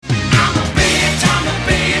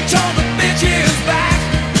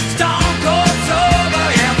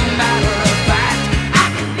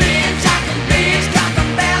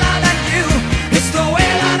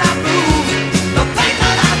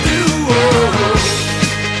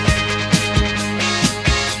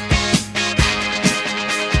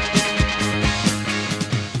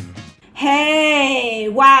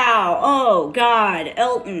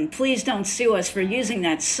Elton. Please don't sue us for using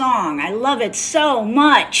that song. I love it so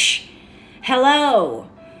much. Hello.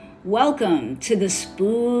 Welcome to the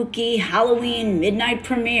spooky Halloween midnight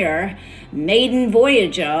premiere, maiden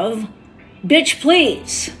voyage of Bitch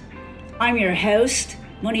Please. I'm your host,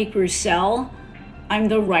 Monique Roussel. I'm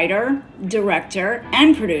the writer, director,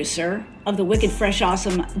 and producer of the Wicked Fresh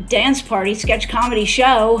Awesome Dance Party sketch comedy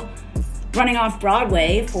show, running off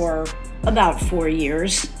Broadway for about 4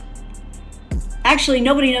 years. Actually,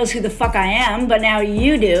 nobody knows who the fuck I am, but now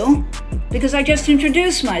you do, because I just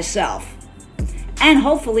introduced myself. And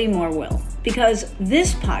hopefully more will, because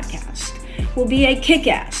this podcast will be a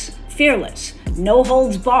kick-ass, fearless,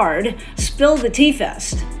 no-holds-barred, spill-the-tea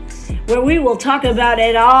fest, where we will talk about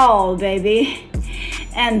it all, baby,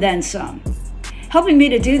 and then some. Helping me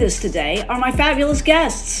to do this today are my fabulous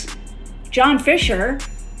guests, John Fischer,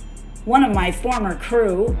 one of my former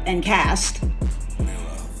crew and cast,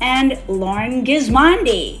 and Lauren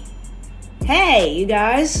Gismondi. Hey, you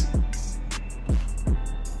guys.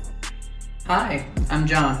 Hi, I'm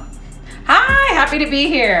John. Hi, happy to be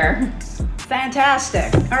here.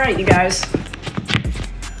 Fantastic. All right, you guys.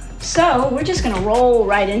 So we're just going to roll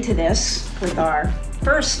right into this with our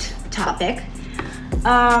first topic.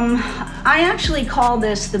 I actually call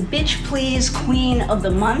this the Bitch Please Queen of the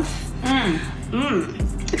Month.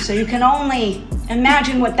 So you can only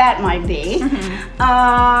imagine what that might be. And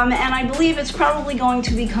I believe it's probably going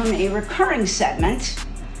to become a recurring segment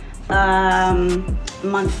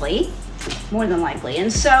monthly, more than likely.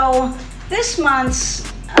 And so this month's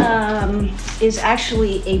is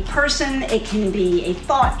actually a person. It can be a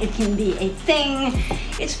thought. It can be a thing.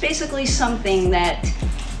 It's basically something that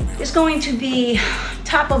is going to be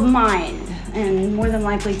top of mind, and more than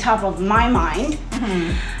likely top of my mind.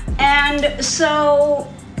 And so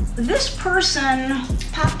this person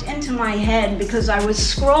popped into my head because I was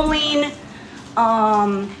scrolling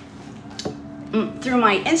through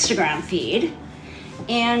my Instagram feed,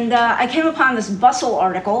 and I came upon this Bustle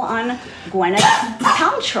article on Gwyneth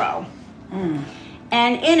Paltrow.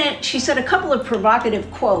 And in it, she said a couple of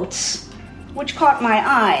provocative quotes, which caught my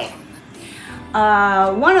eye.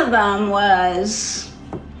 One of them was,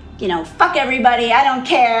 fuck everybody, I don't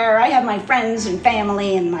care, I have my friends and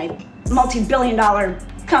family and my multi-billion-dollar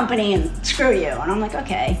company, and screw you. And I'm like,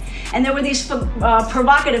 okay. And there were these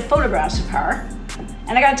provocative photographs of her,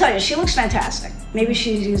 and I gotta tell you, she looks fantastic. Maybe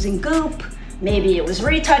she's using goop, maybe it was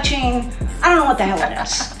retouching, I don't know what the hell it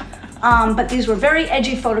is. But these were very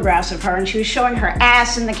edgy photographs of her, and she was showing her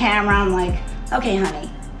ass in the camera. I'm like, okay, honey.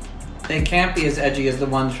 They can't be as edgy as the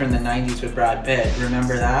ones from the 90s with Brad Pitt.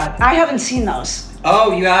 Remember that? I haven't seen those.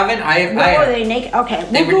 Oh, you haven't? Were they naked? Okay.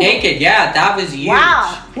 They were naked, yeah. That was huge.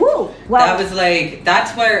 Wow. Woo. Well, that was like,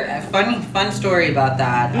 that's where, fun story about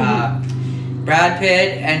that. Brad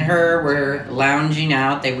Pitt and her were lounging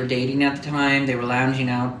out. They were dating at the time. They were lounging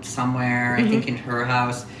out somewhere, I think in her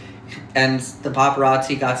house. And the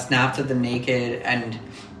paparazzi got snaps of them naked, and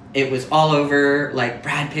it was all over, like,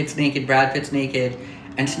 Brad Pitt's naked.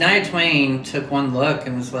 And Shania Twain took one look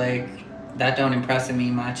and was like, that don't impress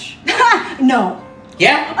me much. No.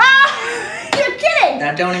 Yeah. You're kidding.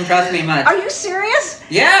 That don't impress me much. Are you serious?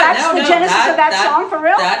 Yeah. That's the genesis of that song, for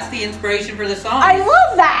real? That's the inspiration for the song. I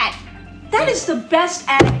love that. That is the best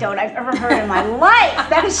anecdote I've ever heard in my life.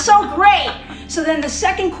 That is so great. So then the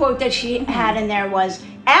second quote that she had in there was,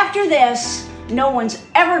 after this, no one's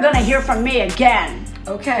ever going to hear from me again.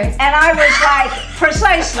 Okay. And I was like,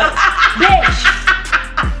 precisely, bitch.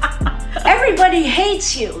 Everybody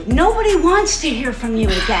hates you. Nobody wants to hear from you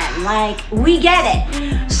again. Like, we get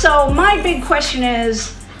it. So my big question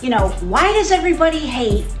is, why does everybody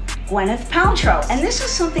hate Gwyneth Paltrow? And this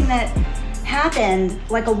is something that happened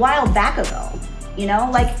like a while back ago.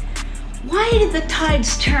 Like, why did the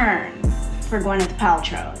tides turn for Gwyneth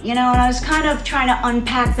Paltrow? And I was kind of trying to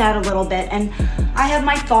unpack that a little bit. And I have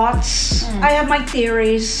my thoughts. I have my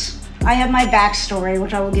theories. I have my backstory,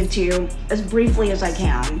 which I will give to you as briefly as I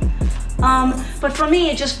can. But for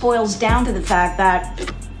me, it just boils down to the fact that,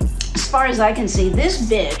 as far as I can see, this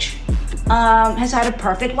bitch has had a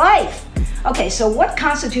perfect life. Okay, so what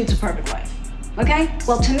constitutes a perfect life? Okay,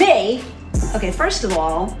 well, to me, first of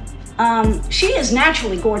all, she is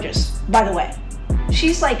naturally gorgeous, by the way.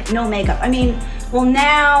 She's like no makeup. I mean, well,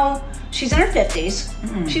 now she's in her 50s.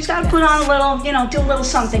 She's got to put on a little, do a little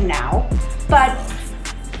something now. But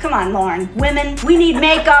come on, Lauren. Women, we need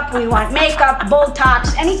makeup. We want makeup,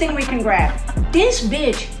 Botox, anything we can grab. This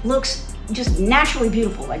bitch looks just naturally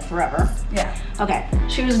beautiful, like forever. Yeah. Okay.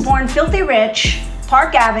 She was born filthy rich,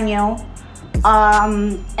 Park Avenue.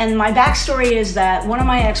 And my backstory is that one of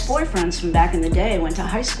my ex-boyfriends from back in the day went to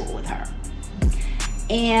high school with her.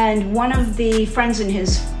 and one of the friends in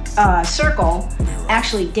his circle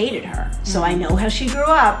actually dated her. So I know how she grew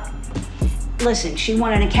up. Listen, she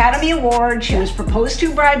won an Academy Award. She was proposed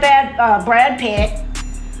to by Brad Pitt.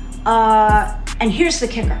 And here's the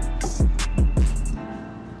kicker.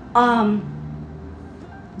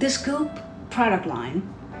 This Goop product line.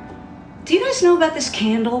 Do you guys know about this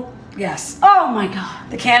candle? Yes. Oh my God.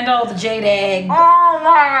 The candle, the jade egg. Oh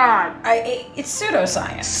my God. It's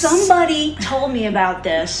pseudoscience. Somebody told me about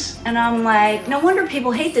this, and I'm like, no wonder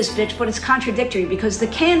people hate this bitch, but it's contradictory because the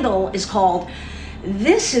candle is called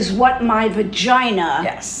 "This is what my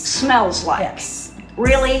vagina smells like." Yes.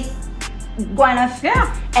 Really, Gwyneth?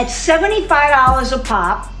 Yeah. At $75 a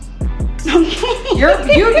pop. Okay. Your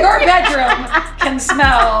bedroom can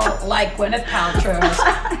smell like Gwyneth Paltrow's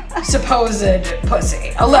supposed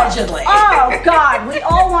pussy, allegedly. Oh God, we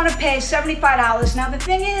all want to pay $75. Now the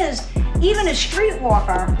thing is, even a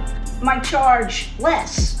streetwalker might charge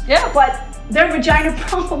less. Yeah. But their vagina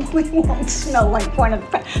probably won't smell like Gwyneth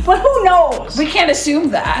Paltrow. But who knows? We can't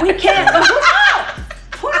assume that. We can't. But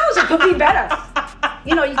who knows? It could be better.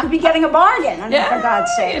 You know, you could be getting a bargain, for God's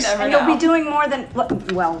sakes. And you'll be doing more than,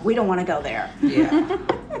 well, we don't want to go there. Yeah.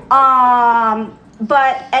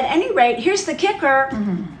 But at any rate, here's the kicker.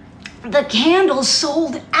 Mm-hmm. The candle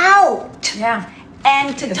sold out. Yeah.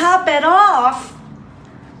 And to top it off,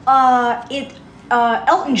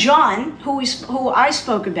 Elton John, who I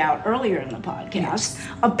spoke about earlier in the podcast,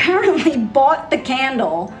 apparently bought the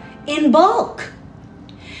candle in bulk.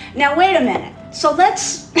 Now, wait a minute. So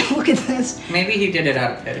let's look at this. Maybe he did it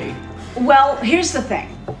out of pity. Well, here's the thing.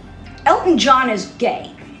 Elton John is gay,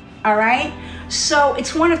 all right? So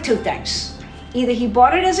it's one of two things. Either he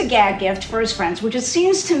bought it as a gag gift for his friends, which it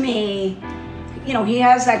seems to me, you know, he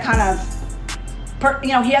has that kind of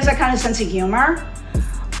sense of humor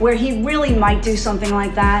where he really might do something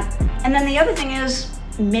like that. And then the other thing is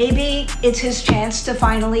maybe it's his chance to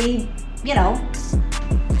finally, you know,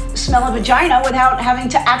 smell a vagina without having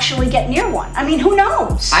to actually get near one. I mean, who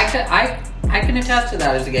knows? I can attest to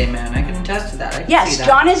that as a gay man. I can attest to that. I can see that.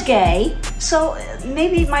 John is gay, so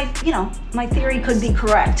maybe my theory could be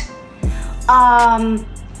correct.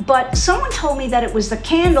 But someone told me that it was the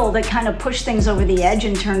candle that kind of pushed things over the edge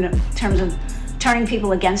in terms of turning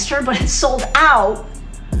people against her, but it sold out.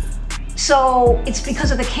 So it's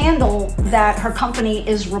because of the candle that her company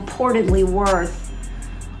is reportedly worth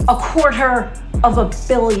 $250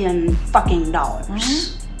 million fucking dollars.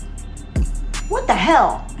 Mm-hmm. What the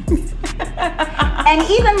hell? And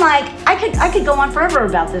even like I could go on forever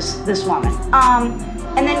about this woman.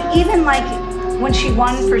 And then even like when she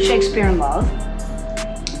won for Shakespeare in Love,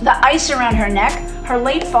 the ice around her neck, her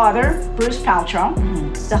late father, Bruce Paltrow,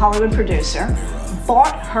 the Hollywood producer,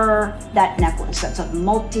 bought her that necklace. That's a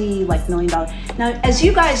 $multi-$1 million. Now, as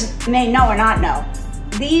you guys may know or not know,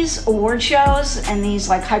 these award shows and these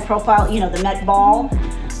like high profile, you know, the Met Ball,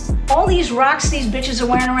 all these rocks these bitches are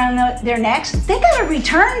wearing around their necks, they gotta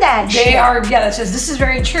return that shit. They are, this is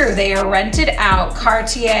very true. They are rented out.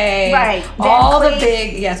 Cartier, right? All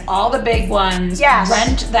the big ones. Yes.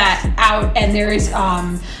 Rent that out, and there is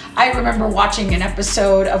I remember watching an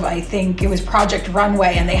episode of, I think it was Project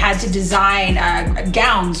Runway, and they had to design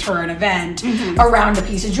gowns for an event around a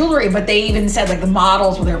piece of jewelry, but they even said, like, the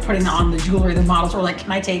models, when they were putting on the jewelry, the models were like,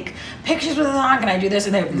 can I take pictures with it on? Can I do this?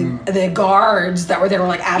 And the guards that were there were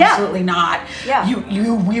like, absolutely not. Yeah.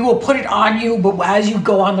 We will put it on you, but as you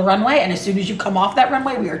go on the runway, and as soon as you come off that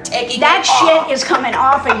runway, we are taking that it off. shit is coming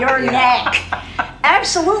off of your neck.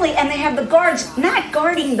 Absolutely. And they have the guards not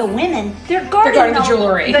guarding the women, they're guarding the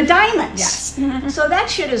jewelry. The diamonds. Yes. Mm-hmm. So that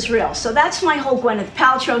shit is real. So that's my whole Gwyneth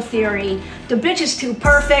Paltrow theory. The bitch is too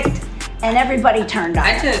perfect and everybody turned on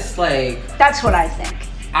her. That's what I think.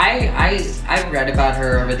 I've read about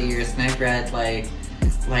her over the years, and I've read like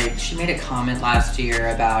she made a comment last year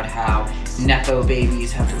about how Nepo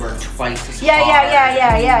babies have to work twice as hard.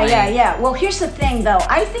 Yeah. Well, here's the thing, though.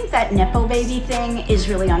 I think that Nepo baby thing is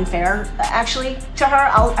really unfair, actually, to her.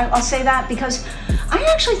 I'll say that because I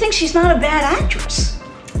actually think she's not a bad actress.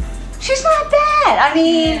 She's not bad. I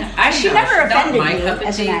mean, she never offended me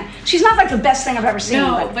as an actor. She's not like the best thing I've ever seen.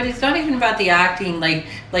 No, but it's not even about the acting. Like,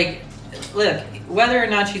 look, whether or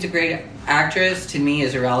not she's a great actress to me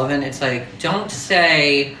is irrelevant. It's like, don't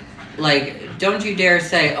you dare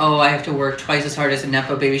say, oh, I have to work twice as hard as a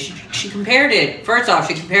Nepo baby. She compared it, first off,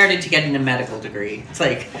 she compared it to getting a medical degree. It's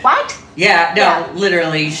like, what? Yeah, no,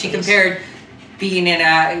 literally. She compared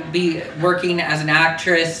working as an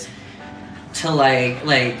actress to like,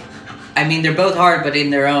 I mean, they're both hard, but in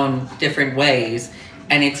their own different ways.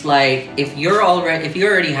 And it's like, if you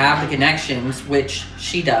already have the connections, which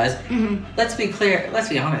she does, let's be clear, let's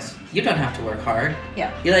be honest, you don't have to work hard.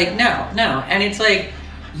 Yeah. You're like, no. And it's like,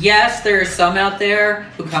 yes, there are some out there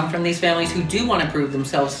who come from these families who do want to prove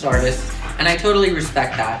themselves as artists, and I totally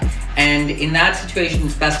respect that. And in that situation,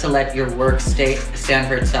 it's best to let your work stand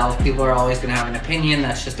for itself. People are always going to have an opinion.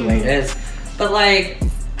 That's just the way it is. But, like,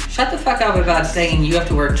 shut the fuck up about saying you have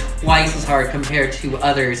to work twice as hard compared to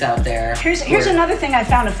others out there. Here's another thing I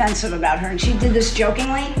found offensive about her, and she did this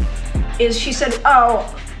jokingly, is she said,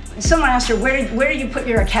 someone asked her, where did you put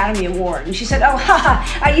your Academy Award? And she said,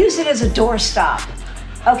 I use it as a doorstop.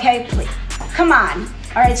 Okay, please, come on.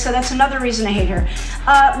 All right, so that's another reason I hate her.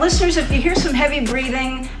 Listeners, if you hear some heavy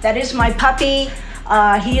breathing, that is my puppy.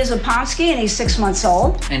 He is a Pomsky, and he's 6 months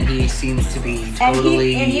old. And he seems to be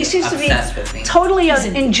totally obsessed with me. Totally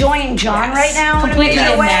enjoying John right now. Completely in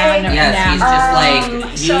a way.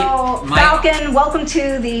 Yes, he's just like... Falcon, welcome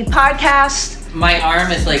to the podcast. My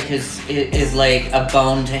arm is like a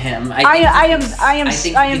bone to him. I am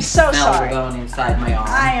so sorry. The bone inside my arm.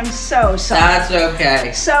 I am so sorry. That's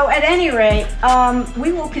okay. So at any rate,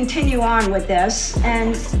 we will continue on with this,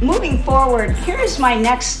 and moving forward, here's my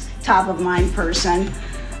next top of mind person,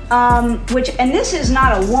 and this is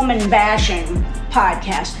not a woman bashing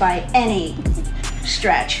podcast by any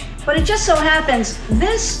stretch, but it just so happens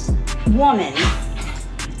this woman,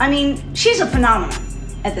 I mean, she's a phenomenon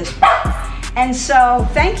at this point. And so,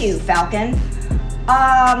 thank you, Falcon.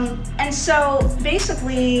 And so,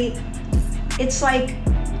 basically, it's like,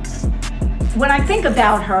 when I think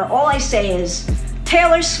about her, all I say is,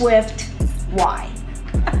 Taylor Swift, why?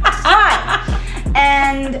 Why?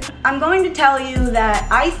 And I'm going to tell you that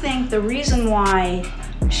I think the reason why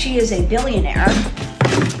she is a billionaire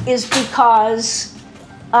is because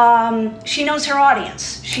she knows her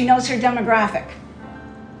audience. She knows her demographic.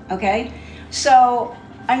 Okay? So,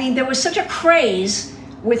 I mean, there was such a craze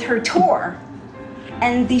with her tour,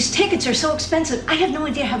 and these tickets are so expensive. I have no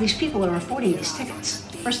idea how these people are affording these tickets.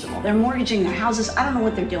 First of all, they're mortgaging their houses. I don't know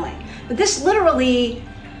what they're doing. But this literally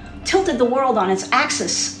tilted the world on its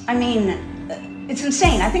axis. I mean, it's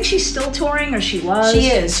insane. I think she's still touring, or she was. She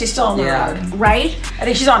is. She's still on the road. Right? I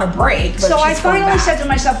think she's on a break. But so I she's finally said to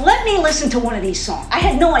myself, let me listen to one of these songs. I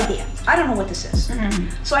had no idea. I don't know what this is.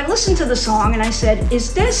 So I listened to the song and I said,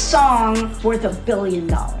 is this song worth $1 billion?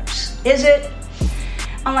 Is it?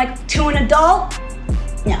 I'm like, to an adult?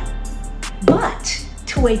 No. But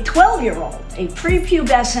to a 12-year-old, a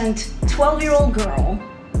prepubescent 12-year-old girl,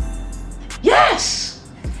 yes!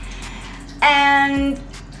 And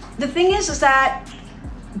the thing is that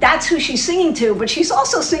that's who she's singing to, but she's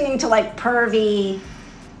also singing to like pervy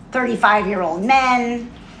 35-year-old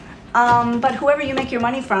men. But whoever you make your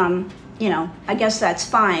money from, I guess that's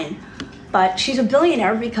fine. But she's a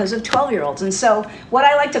billionaire because of 12-year-olds. And so what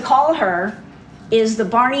I like to call her is the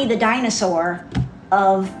Barney the dinosaur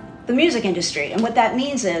of the music industry. And what that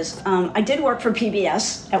means is, I did work for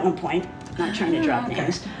PBS at one point, not trying to drop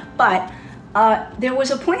names, but there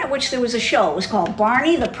was a point at which there was a show. It was called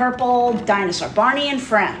Barney the Purple Dinosaur, Barney and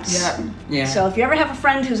Friends. Yeah. So if you ever have a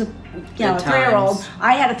friend who's a 3-year-old,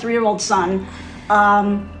 I had a 3-year-old son,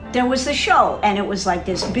 there was the show, and it was like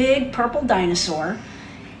this big purple dinosaur,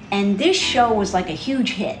 and this show was like a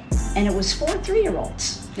huge hit, and it was for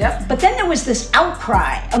 3-year-olds. Yep. But then there was this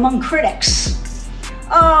outcry among critics.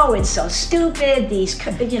 Oh, it's so stupid. These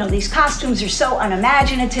costumes are so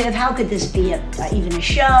unimaginative. How could this be even a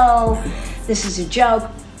show? This is a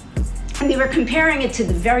joke. And they were comparing it to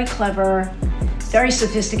the very clever, very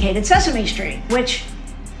sophisticated Sesame Street, which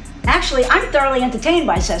actually I'm thoroughly entertained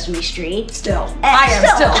by Sesame Street. I am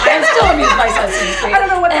still amused by Sesame Street. I don't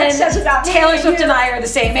know what that says about me. Taylor Swift and I are the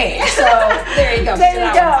same age, so there you go.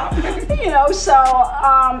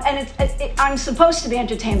 And I'm supposed to be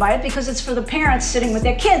entertained by it because it's for the parents sitting with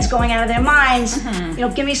their kids, going out of their minds.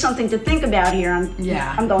 Give me something to think about here.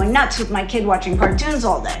 I'm going nuts with my kid watching cartoons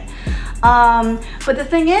all day. But the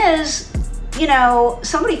thing is,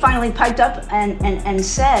 somebody finally piped up and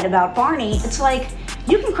said about Barney, it's like,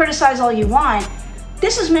 you can criticize all you want.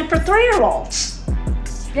 This is meant for 3-year-olds.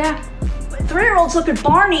 Yeah. 3-year-olds look at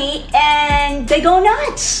Barney and they go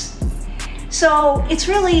nuts. So it's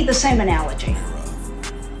really the same analogy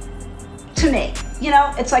to me.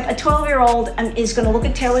 It's like a 12-year-old is going to look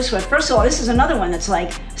at Taylor Swift. First of all, this is another one that's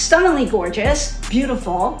like stunningly gorgeous,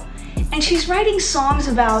 beautiful. And she's writing songs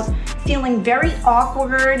about feeling very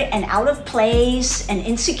awkward and out of place and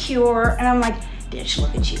insecure. And I'm like, bitch,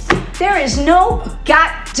 look at you. There is no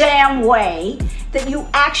goddamn way that you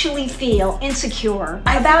actually feel insecure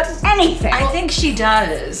about anything. I think she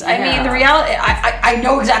does. I mean, the reality, I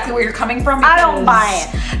know exactly where you're coming from. I don't buy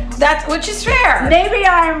it. That's which is fair. Maybe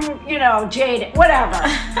I'm, jaded, whatever.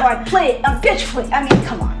 But bitch, please. I mean,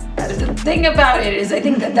 come on. The thing about it is, I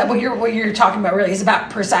think that what you're talking about really is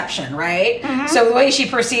about perception, right? Mm-hmm. So the way she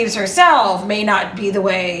perceives herself may not be the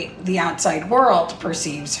way the outside world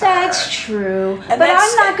perceives her. That's true. But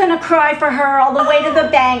I'm not going to cry for her all the way to the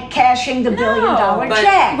bank cashing the $1 billion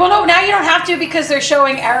check. Well, no, now you don't have to because they're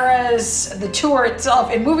showing Era's, the tour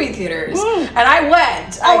itself, in movie theaters. And I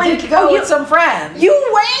went. I did go with some friends. You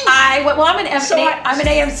went? Well, I'm an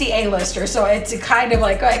AMC A-lister, so it's kind of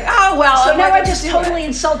like, oh, well. So now I just totally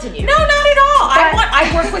insulted you. No, not at all.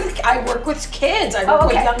 I work with kids. I work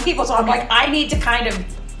with young people, so I'm like, I need to kind of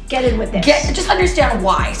get in with this. Just understand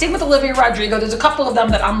why. Same with Olivia Rodrigo. There's a couple of them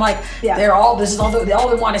that I'm like, they all they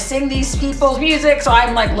want to sing these people's music. So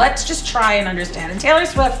I'm like, let's just try and understand. And Taylor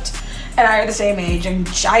Swift and I are the same age, and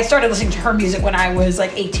I started listening to her music when I was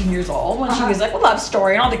like 18 years old, when she was like a love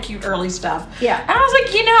story and all the cute early stuff. Yeah. And I was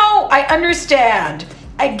like, I understand.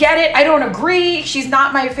 I get it. I don't agree. She's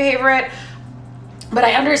not my favorite. But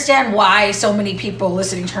I understand why so many people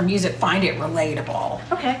listening to her music find it relatable.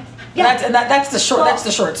 Okay. Yeah. That's the short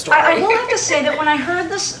story. I will have to say that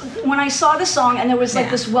when I saw the song, and there was like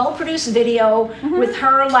this well-produced video with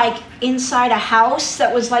her like inside a house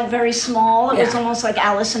that was like very small. It was almost like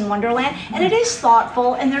Alice in Wonderland, and it is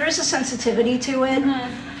thoughtful, and there is a sensitivity to it.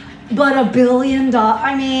 But $1 billion,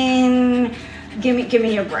 I mean, give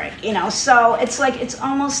me a break, So it's like, it's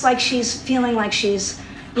almost like she's feeling like she's,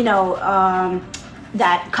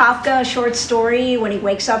 that Kafka short story when he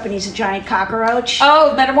wakes up and he's a giant cockroach.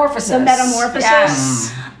 Oh, Metamorphosis. The Metamorphosis.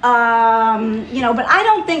 Yes. But I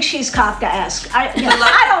don't think she's Kafka-esque. I don't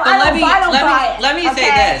buy it. Let me say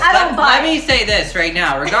this. Let me say this right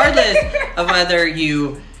now, regardless of whether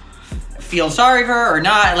you feel sorry for her or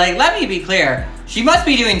not. Like, let me be clear. She must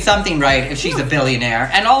be doing something right if she's a billionaire.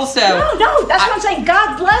 And also... No, that's what I'm saying.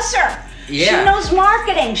 God bless her. Yeah. She knows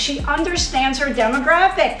marketing. She understands her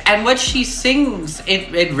demographic. And what she sings,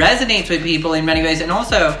 it resonates with people in many ways. And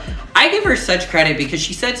also, I give her such credit because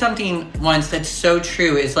she said something once that's so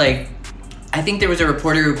true. It's like, I think there was a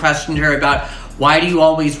reporter who questioned her about, why do you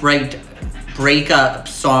always write breakup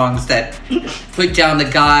songs that put down the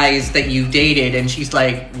guys that you dated? And she's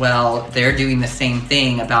like, well, they're doing the same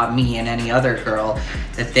thing about me and any other girl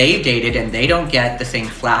that they've dated, and they don't get the same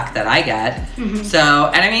flack that I get.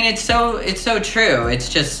 So, and I mean, it's so true. It's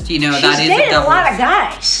just, that is she's dated a lot of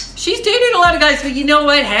guys. She's dated a lot of guys, but you know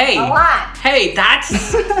what? Hey, a lot. Hey,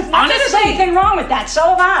 that's honestly, there's anything wrong with that. So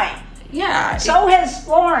have I. Yeah. So has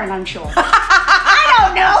Lauren, I'm sure. I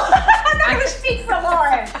don't know. I'm not going to speak for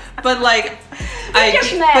Lauren. But like,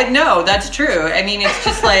 but no, that's true. I mean, it's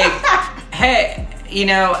just like, hey,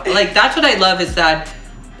 like that's what I love is that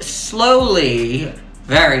slowly,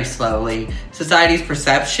 very slowly, society's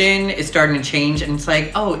perception is starting to change, and it's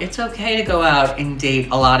like, oh, it's okay to go out and date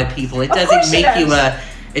a lot of people. It doesn't make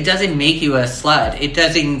you a slut. It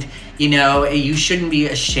doesn't. You shouldn't be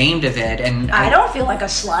ashamed of it. And I don't feel like a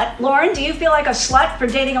slut. Lauren, do you feel like a slut for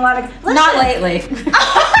dating a lot of... Listen. Not lately.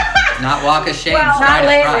 Not walk of shame. Well, not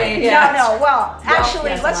lately. Yeah. No. Well,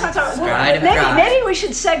 actually, let's not talk... Maybe we should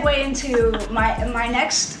segue into my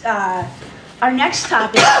next... our next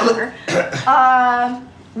topic here,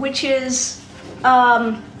 which is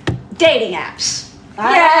dating apps.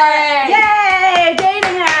 Yay!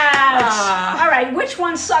 Dating apps! All right, which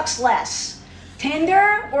one sucks less?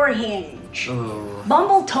 Tinder or Hinge? Ooh.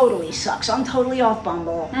 Bumble totally sucks. I'm totally off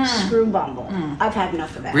Bumble. Screw Bumble. I've had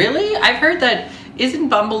enough of that. Really? I've heard that. Isn't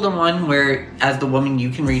Bumble the one where, as the woman, you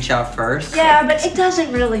can reach out first? Yeah, but it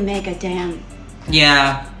doesn't really make a damn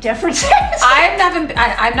difference.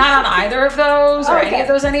 I'm not on either of those or any of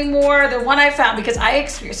those anymore. The one I found, because I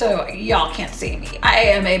experienced, so y'all can't see me, I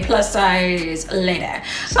am a plus size lady.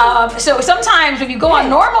 So sometimes when you go on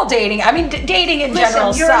normal dating, I mean dating in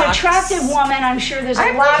general you're sucks. An attractive woman. I'm sure there's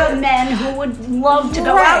a lot of men who would love to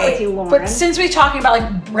go out with you, Lauren. But since we're talking about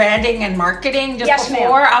like branding and marketing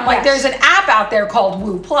before, I'm like, there's an app out there called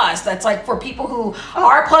Woo Plus that's like for people who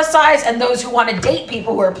are plus size and those who want to date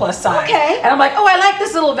people who are plus size. Okay. And I'm like, oh, I like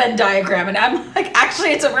this little Venn diagram. And I'm like,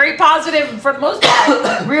 actually, it's a very positive, for the most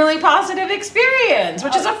part, really positive experience,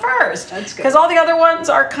 which is a first. That's good. Because all the other ones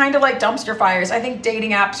are kind of like dumpster fires. I think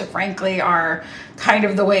dating apps, frankly, are kind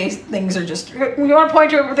of the way things are just, you want to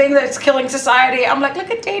point to a thing that's killing society? I'm like,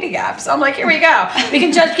 look at dating apps. I'm like, here we go. We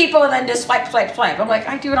can judge people and then just swipe. I'm like,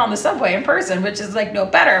 I do it on the subway in person, which is like no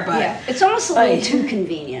better, but. It's almost a little too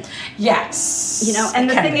convenient. Yes. And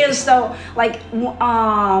the thing is though, like when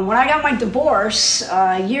I got my divorce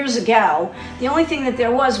years ago, the only thing that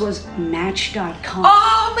there was Match.com.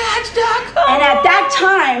 Oh, Match.com. And at that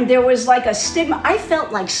time, there was like a stigma. I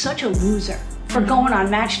felt like such a loser for going on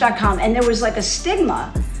Match.com, and there was like a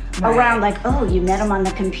stigma around like, oh, you met him on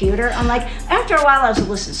the computer. I'm like, after a while I was like,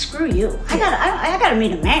 listen, screw you. I gotta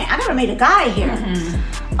meet a man. I gotta meet a guy here.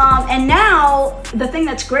 And now the thing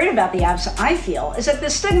that's great about the apps, I feel, is that the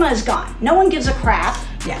stigma is gone. No one gives a crap.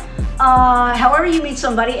 Yeah. However you meet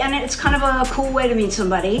somebody, and it's kind of a cool way to meet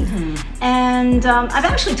somebody. And I've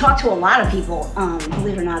actually talked to a lot of people,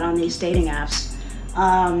 believe it or not, on these dating apps.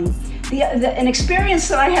 An experience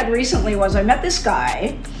that I had recently was I met this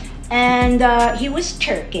guy, and he was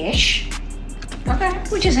Turkish,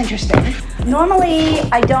 which is interesting. Normally,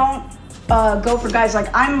 I don't go for guys like,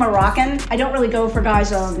 I'm Moroccan. I don't really go for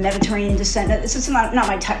guys of Mediterranean descent. It's just not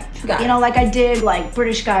my type. You know, like I dig like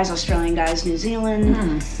British guys, Australian guys, New Zealand,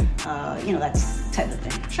 you know, that's type of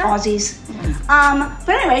thing. Aussies.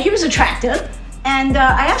 But anyway, he was attractive, and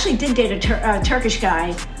I actually did date a Turkish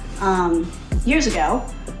guy years ago,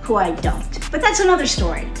 who I don't. But that's another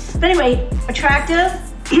story. But anyway, attractive.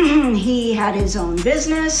 He had his own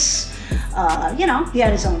business. You know, he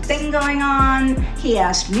had his own thing going on. He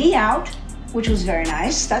asked me out, which was very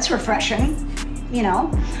nice. That's refreshing, you know.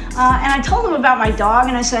 And I told him about my dog,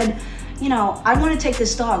 and I said, you know, I want to take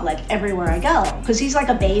this dog like everywhere I go, because he's like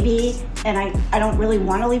a baby, and I don't really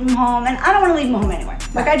want to leave him home, and I don't want to leave him home anywhere.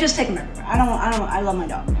 Like I just take him everywhere. I love my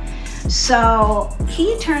dog. So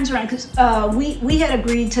he turns around, because we had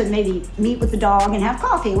agreed to maybe meet with the dog and have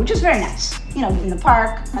coffee, which is very nice. You know, in the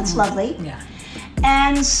park. That's lovely. Yeah.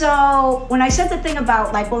 And so when I said the thing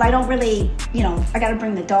about like, well, I don't really, you know, I got to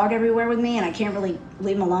bring the dog everywhere with me and I can't really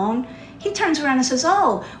leave him alone, he turns around and says,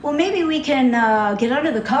 oh, well, maybe we can get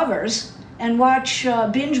under the covers and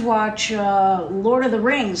binge watch Lord of the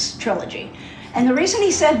Rings trilogy. And the reason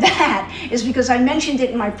he said that is because I mentioned it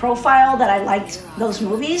in my profile that I liked those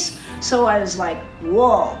movies. So I was like,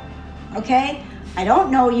 whoa, okay, I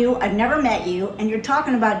don't know you, I've never met you, and you're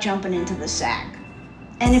talking about jumping into the sack.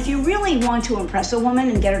 And if you really want to impress a woman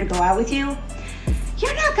and get her to go out with you,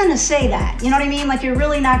 you're not going to say that. You know what I mean? Like, you're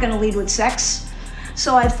really not going to lead with sex.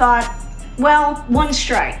 So I thought, well, one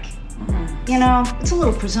strike. You know, it's a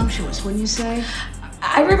little presumptuous, wouldn't you say?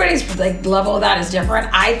 Everybody's like level of that is different.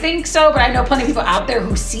 I think so, but I know plenty of people out there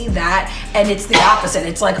who see that and it's the opposite.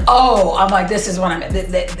 It's like, oh, I'm like, this is what I'm.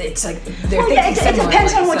 It's like they're thinking it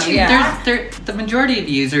depends on what you got. The majority of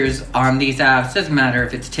users on these apps, doesn't matter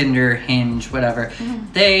if it's Tinder, Hinge, whatever.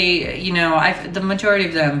 They, you know, the majority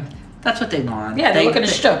of them, that's what they want. Yeah, they're looking to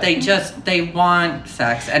shtuck. They want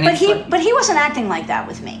sex, and but he wasn't acting like that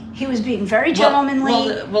with me. He was being very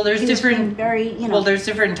gentlemanly. Well, there's different, there's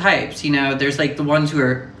different types. You know, there's like the ones who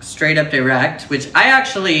are straight up direct, which I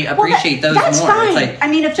actually appreciate those that's more. Fine. It's like, I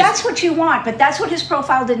mean, if that's what you want, but that's what his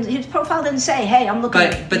profile didn't. His profile didn't say, "Hey, I'm looking."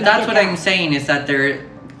 But that's what I'm saying is that there are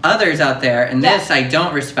others out there, and this I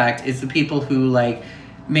don't respect is the people who like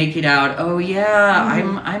make it out, oh yeah,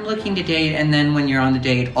 I'm looking to date, and then when you're on the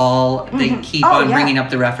date, they keep on bringing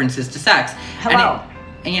up the references to sex. Hello.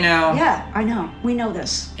 And you know. Yeah, I know. We know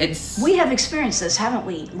this. We have experienced this, haven't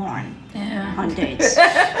we, Lauren? Yeah. On dates.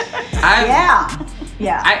 I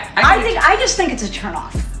just think it's a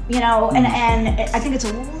turnoff. You know, and I think it's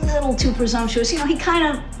a little too presumptuous. You know, he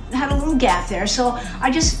kind of had a little gap there, so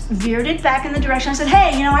I just veered it back in the direction. I said,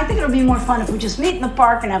 hey, you know, I think it'll be more fun if we just meet in the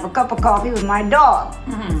park and have a cup of coffee with my dog.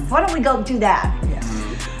 Why don't we go do that? Yeah.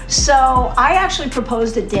 So I actually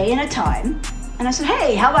proposed a day and a time, and I said,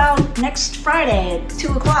 hey, how about next Friday at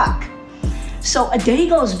 2 o'clock? So a day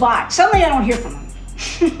goes by. Suddenly I don't hear from him.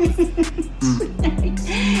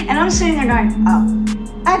 And I'm sitting there going,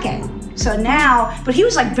 oh, okay. So now, but he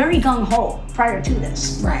was like very gung-ho prior to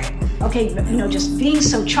this. Right. Okay, you know, just being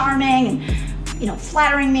so charming and, you know,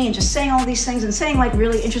 flattering me and just saying all these things and saying like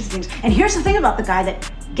really interesting things. And here's the thing about the guy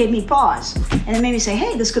that gave me pause and it made me say,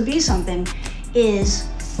 hey, this could be something, is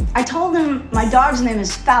I told him my dog's name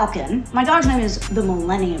is Falcon. My dog's name is the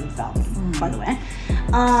Millennium Falcon, by the way.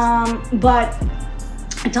 But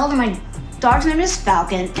I told him my dog's name is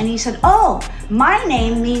Falcon, and he said, oh, my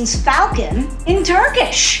name means falcon in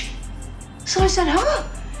Turkish. So I said, oh,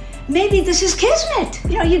 maybe this is kismet.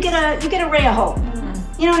 You know, you get a ray of hope.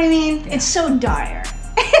 You know what I mean? Yeah. It's so dire.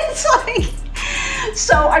 It's like,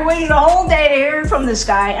 so I waited a whole day to hear from this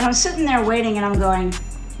guy, and I'm sitting there waiting, and I'm going,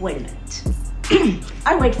 wait a minute.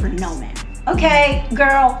 I wait for no man. Okay,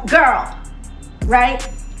 girl, right?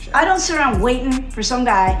 Sure. I don't sit around waiting for some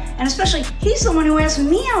guy, and especially, he's the one who asked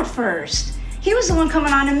me out first. He was the one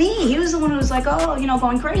coming on to me. He was the one who was like, oh, you know,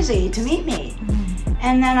 going crazy to meet me.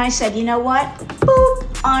 And then I said, you know what? Boop,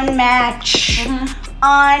 unmatch.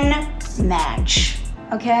 Unmatch.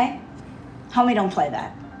 Okay? Homie, don't play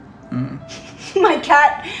that. My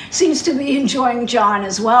cat seems to be enjoying John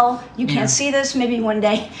as well. You can't see this. Maybe one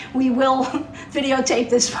day we will videotape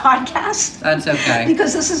this podcast. That's okay.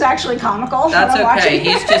 Because this is actually comical. That's okay.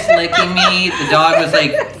 He's just licking me. The dog was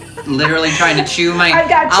like literally trying to chew my. I've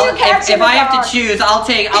got two cats. If I have to choose, I'll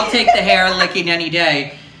take the hair licking any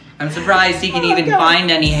day. I'm surprised he can even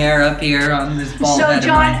find any hair up here on this bald head. So,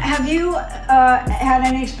 John, have you had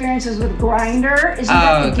any experiences with Grindr?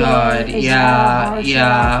 Oh God, yeah.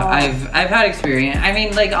 I've had experience. I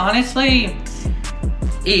mean, like honestly,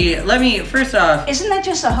 first off. Isn't that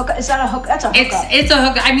just a hookup? Is that a hook? That's a hookup. It's a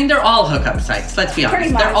hook. I mean, they're all hookup sites. Let's be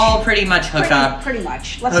honest. They're all pretty much hookup. Pretty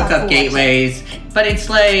much. Hookup gateways. But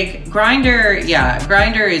it's like Grindr. Yeah,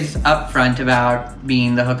 Grindr is upfront about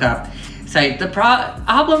being the hookup site. The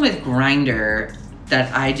problem with Grindr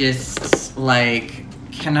that I just like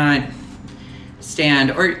cannot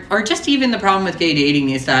stand, or just even the problem with gay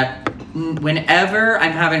dating is that whenever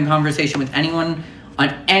I'm having a conversation with anyone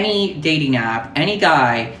on any dating app, any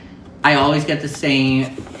guy, I always get the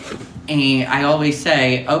same. I always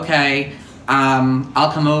say, okay,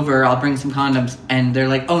 I'll come over, I'll bring some condoms, and they're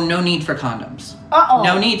like, oh, no need for condoms.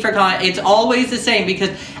 No need for condoms. It's always the same because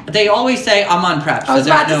they always say I'm on PrEP. I was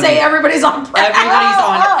about to say everybody's on PrEP.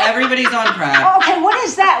 Everybody's on PrEP. Okay, what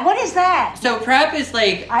is that? What is that? So PrEP is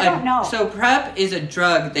like I don't know. So PrEP is a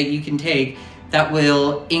drug that you can take that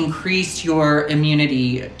will increase your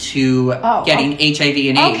immunity to getting HIV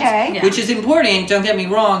and AIDS, which is important. Don't get me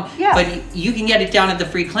wrong, but you can get it down at the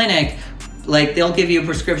free clinic. Like they'll give you a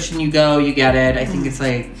prescription, you go, you get it. I think it's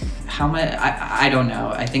like how much? I don't know.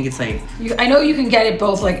 I think it's like I know you can get it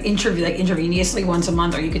both like intravenously once a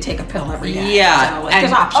month, or you could take a pill every day. Yeah, so, like,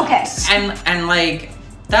 there's options. Okay, and like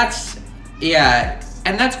that's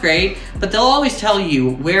and that's great. But they'll always tell you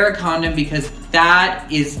wear a condom because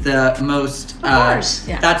that is the most. Of course,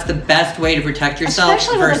 that's the best way to protect yourself.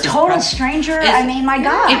 Especially with a total stranger. I mean, my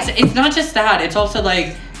God. It's not just that. It's also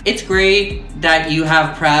like. It's great that you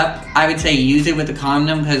have PrEP. I would say use it with a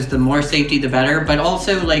condom because the more safety, the better. But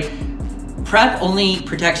also, like, PrEP only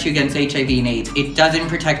protects you against HIV and AIDS. It doesn't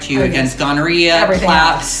protect you against gonorrhea,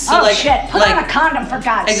 claps. So shit. Put on a condom for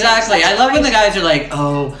God's sake. Exactly. I love when the guys are like,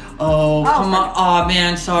 come on. Oh,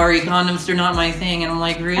 man, sorry. Condoms, they're not my thing. And I'm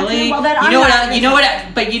like, really? Okay, well, then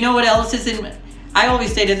But you know what else isn't... I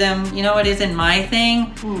always say to them, you know what isn't my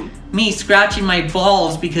thing? Me scratching my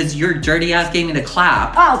balls because your dirty ass gave me the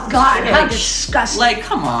clap. Oh God, how disgusting! Like,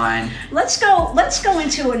 come on. Let's go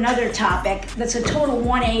into another topic that's a total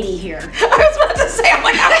 180 here. I was about to say, I'm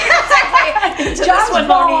like, how do you segue into this one,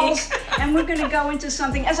 Monique? And we're going to go into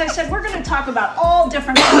something. As I said, we're going to talk about all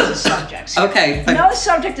different kinds of subjects. Okay. No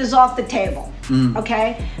subject is off the table.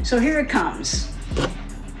 Okay, so here it comes.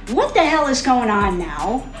 What the hell is going on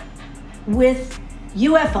now with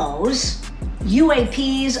UFOs?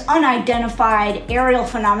 UAPs, unidentified aerial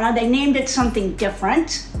phenomena. They named it something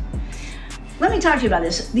different. Let me talk to you about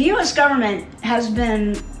this. The U.S. government has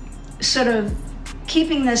been sort of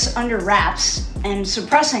keeping this under wraps and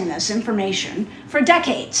suppressing this information for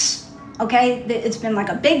decades. Okay? It's been like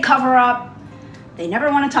a big cover-up. They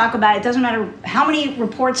never want to talk about it. It doesn't matter how many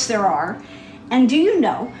reports there are. And do you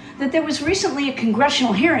know that there was recently a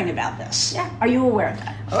congressional hearing about this? Yeah. Are you aware of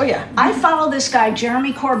that? Oh, yeah. I follow this guy,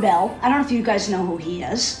 Jeremy Corbell. I don't know if you guys know who he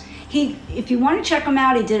is. If you want to check him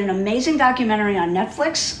out, he did an amazing documentary on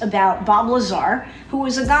Netflix about Bob Lazar, who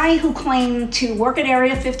was a guy who claimed to work at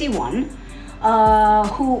Area 51,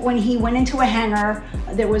 who, when he went into a hangar,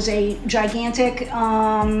 there was a gigantic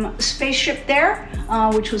spaceship there,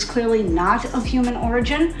 which was clearly not of human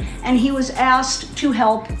origin, and he was asked to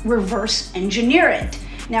help reverse engineer it.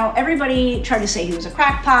 Now, everybody tried to say he was a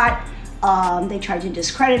crackpot. They tried to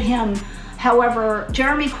discredit him. However,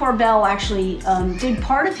 Jeremy Corbell actually did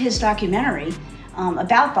part of his documentary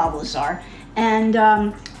about Bob Lazar. And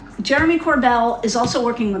Jeremy Corbell is also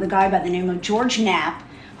working with a guy by the name of George Knapp,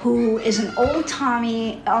 who is an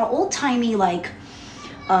old-timey like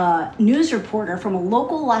news reporter from a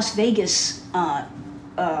local Las Vegas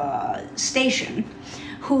station,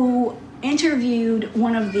 who interviewed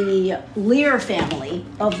one of the Lear family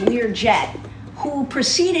of Learjet, who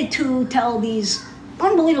proceeded to tell these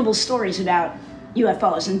unbelievable stories about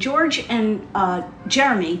UFOs. And George and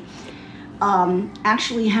Jeremy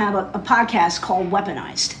actually have a podcast called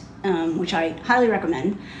Weaponized, which I highly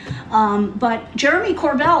recommend. But Jeremy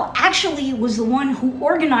Corbell actually was the one who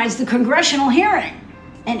organized the congressional hearing.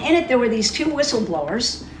 And in it, there were these two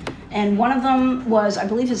whistleblowers. And one of them was, I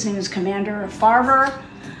believe his name is Commander Farver.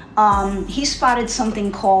 He spotted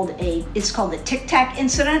something called the Tic Tac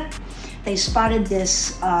incident. They spotted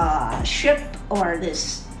this ship or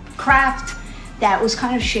this craft that was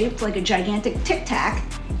kind of shaped like a gigantic Tic Tac,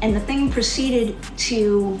 and the thing proceeded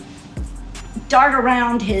to dart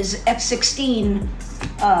around his F-16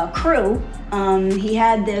 crew. He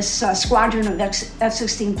had this squadron of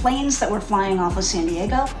F-16 planes that were flying off of San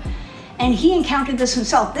Diego, and he encountered this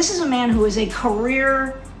himself. This is a man who is a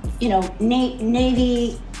career,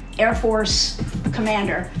 Navy, Air Force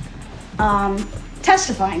commander,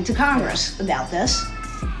 testifying to Congress about this.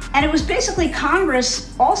 And it was basically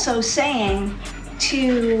Congress also saying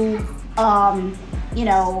to,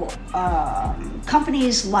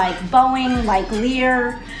 companies like Boeing, like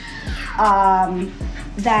Lear,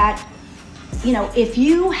 that, if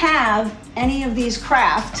you have any of these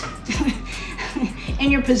craft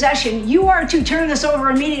in your possession, you are to turn this over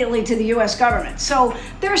immediately to the U.S. government. So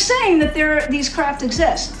they're saying that these craft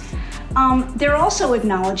exist. They're also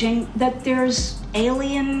acknowledging that there's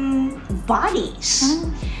alien bodies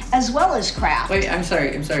as well as craft. Wait, I'm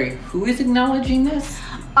sorry. Who is acknowledging this?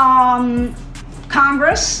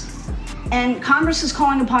 Congress. And Congress is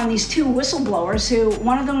calling upon these two whistleblowers who,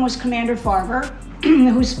 one of them was Commander Farber,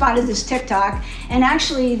 who spotted this TikTok. And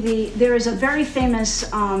actually there is a very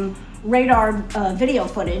famous radar video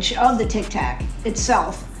footage of the Tic Tac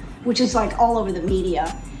itself, which is like all over the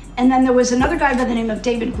media. And then there was another guy by the name of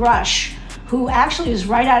David Grush, who actually is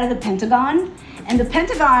right out of the Pentagon. And the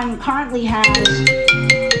Pentagon currently has,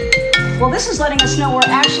 well, this is letting us know we're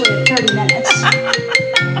actually at 30 minutes.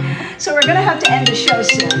 So we're gonna have to end the show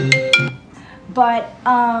soon. But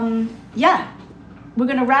we're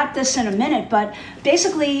gonna wrap this in a minute. But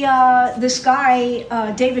basically, this guy,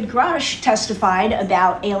 David Grush, testified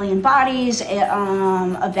about alien bodies,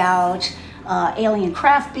 about alien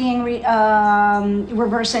craft being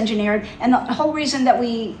reverse engineered, and the whole reason that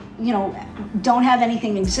we don't have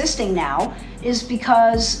anything existing now is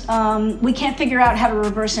because we can't figure out how to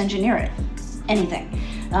reverse engineer anything,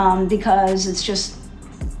 because it's just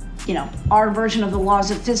our version of the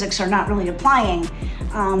laws of physics are not really applying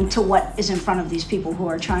to what is in front of these people who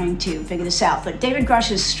are trying to figure this out. But David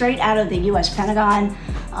Grush is straight out of the U.S. Pentagon,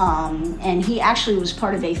 and he actually was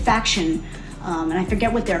part of a faction. And I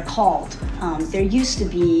forget what they're called. There used to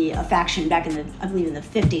be a faction back I believe in the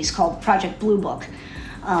 50s called Project Blue Book.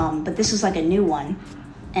 But this is like a new one.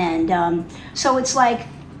 And so it's like,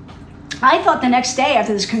 I thought the next day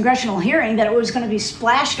after this congressional hearing that it was going to be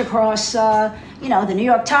splashed across, the New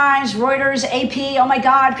York Times, Reuters, AP. Oh my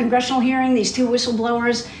God, congressional hearing, these two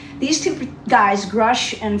whistleblowers. These two guys,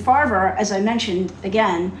 Grush and Farber, as I mentioned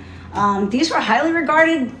again, these were highly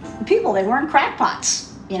regarded people. They weren't crackpots.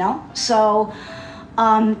 So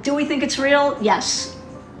do we think it's real? Yes.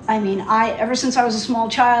 I mean, ever since I was a small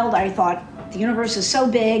child, I thought the universe is so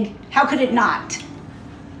big, how could it not?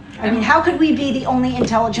 I mean, how could we be the only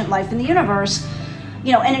intelligent life in the universe,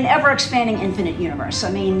 in an ever-expanding infinite universe?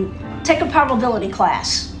 I mean, take a probability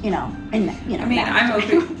class, I'm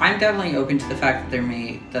definitely open to the fact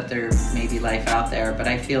that there may be life out there, but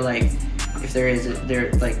I feel like if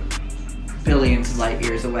they're like billions of light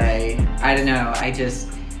years away. I don't know.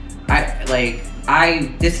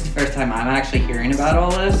 This is the first time I'm actually hearing about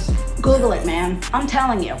all this. Google it, man. I'm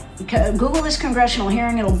telling you. Google this congressional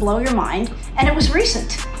hearing. It'll blow your mind. And it was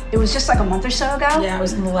recent. It was just like a month or so ago. Yeah, it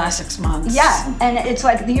was in the last 6 months. Yeah, and it's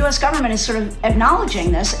like the U.S. government is sort of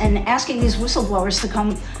acknowledging this and asking these whistleblowers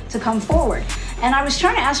to come forward. And I was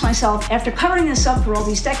trying to ask myself, after covering this up for all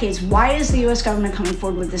these decades, why is the U.S. government coming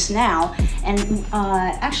forward with this now? And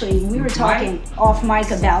actually, we were talking off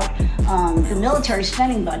mic about the military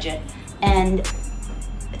spending budget, and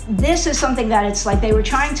this is something that it's like they were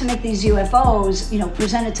trying to make these UFOs,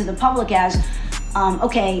 presented to the public as,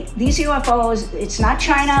 okay, these UFOs, it's not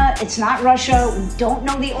China, it's not Russia, we don't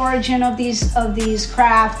know the origin of these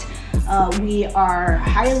craft. We are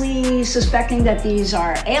highly suspecting that these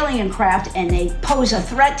are alien craft and they pose a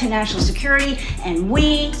threat to national security, and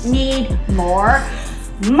we need more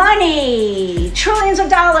money. Trillions of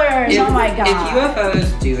dollars. Oh my God. If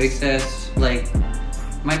UFOs do exist,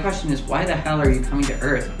 my question is, why the hell are you coming to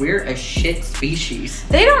Earth? We're a shit species.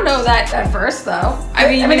 They don't know that at first, though. I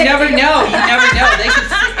mean, you never know. You never know. They could.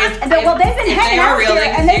 If they are real,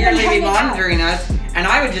 they could secretly be monitoring us, and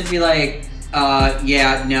I would just be like,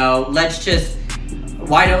 let's just.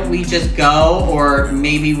 Why don't we just go? Or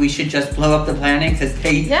maybe we should just blow up the planet, because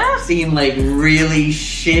they seem like really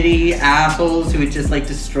shitty assholes who would just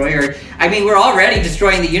destroy Earth. I mean, we're already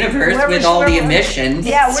destroying the universe with all the emissions.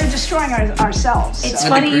 Yeah, we're destroying ourselves. It's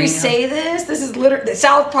funny you say this. This is literally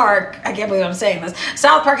South Park. I can't believe I'm saying this.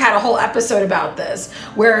 South Park had a whole episode about this,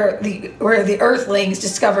 where the Earthlings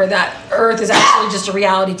discover that Earth is actually just a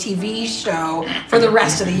reality TV show for the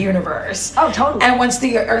rest of the universe. Oh, totally. And once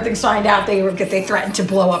the Earthlings find out, they threatened to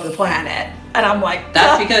blow up the planet. And I'm like,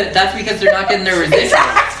 that's because they're not getting their residuals.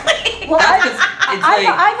 Exactly. Well, It's like,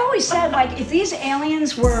 I've always said, like, if these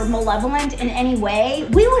aliens were malevolent in any way,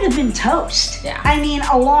 we would have been toast. Yeah. I mean,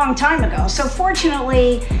 a long time ago. So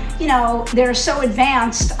fortunately, you know, they're so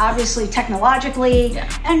advanced, obviously technologically,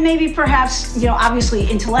 and maybe perhaps, you know,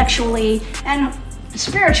 obviously intellectually and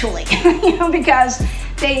spiritually, you know, because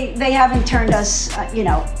they haven't turned us, you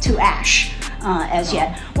know, to ash. As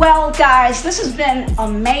yet. Well, guys, this has been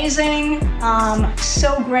amazing.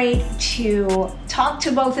 So great to talk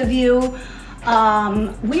to both of you.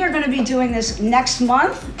 We are going to be doing this next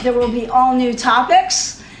month. There will be all new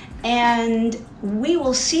topics, and we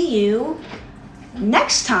will see you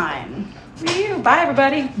next time. Bye,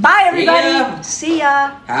 everybody. Bye, everybody. See ya. See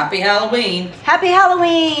ya. Happy Halloween. Happy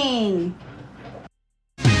Halloween.